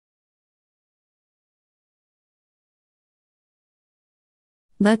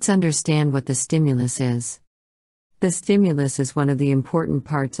Let's understand what the stimulus is. The stimulus is one of the important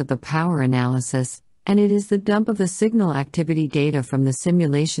parts of the power analysis, and it is the dump of the signal activity data from the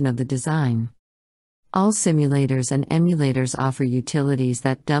simulation of the design. All simulators and emulators offer utilities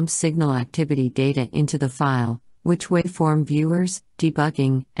that dump signal activity data into the file, which waveform viewers,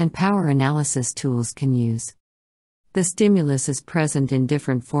 debugging, and power analysis tools can use. The stimulus is present in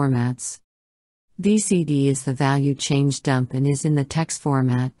different formats. VCD is the value change dump and is in the text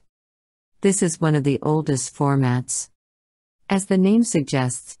format. This is one of the oldest formats. As the name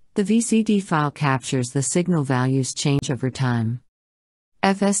suggests, the VCD file captures the signal values change over time.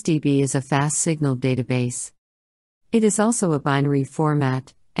 FSDB is a fast signal database. It is also a binary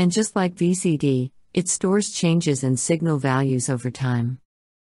format, and just like VCD, it stores changes in signal values over time.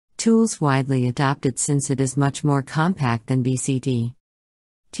 Tools widely adopted since it is much more compact than VCD.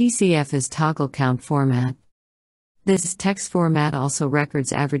 TCF is toggle count format. This text format also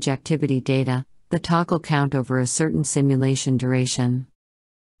records average activity data, the toggle count over a certain simulation duration.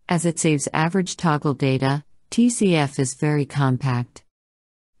 As it saves average toggle data, TCF is very compact.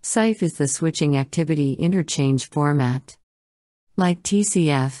 CIF is the switching activity interchange format. Like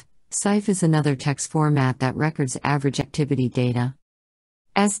TCF, CIF is another text format that records average activity data.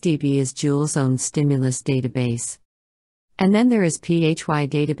 SDB is Joule's own stimulus database. And then there is PHY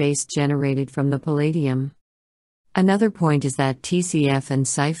database generated from the Palladium. Another point is that TCF and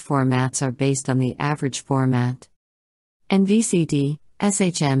CIF formats are based on the average format. And VCD,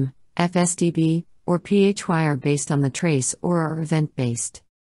 SHM, FSDB, or PHY are based on the trace or are event-based.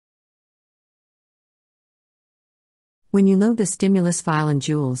 When you load the stimulus file in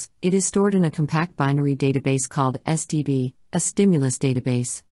Joules, it is stored in a compact binary database called SDB, a stimulus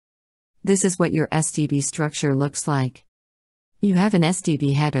database. This is what your SDB structure looks like. You have an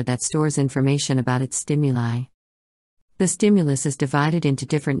SDB header that stores information about its stimuli. The stimulus is divided into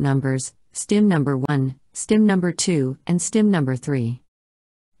different numbers: stim number 1, stim number 2, and stim number 3.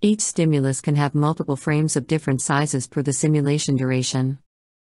 Each stimulus can have multiple frames of different sizes per the simulation duration.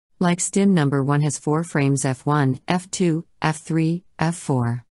 Like stim number 1 has 4 frames F1, F2, F3,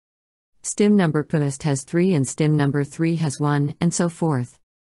 F4. Stim number PUNist has 3 and stim number 3 has 1, and so forth.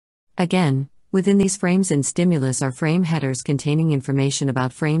 Again, within these frames in stimulus are frame headers containing information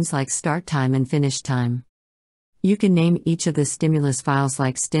about frames like start time and finish time. You can name each of the stimulus files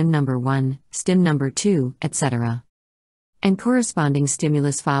like stim number 1, stim number 2, etc. And corresponding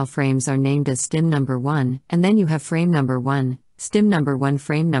stimulus file frames are named as stim number 1, and then you have frame number 1, stim number 1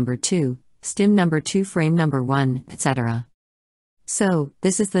 frame number 2, stim number 2 frame number 1, etc. So,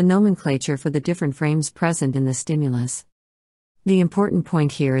 this is the nomenclature for the different frames present in the stimulus. The important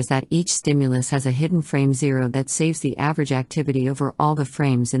point here is that each stimulus has a hidden frame 0 that saves the average activity over all the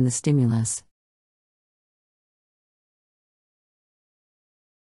frames in the stimulus.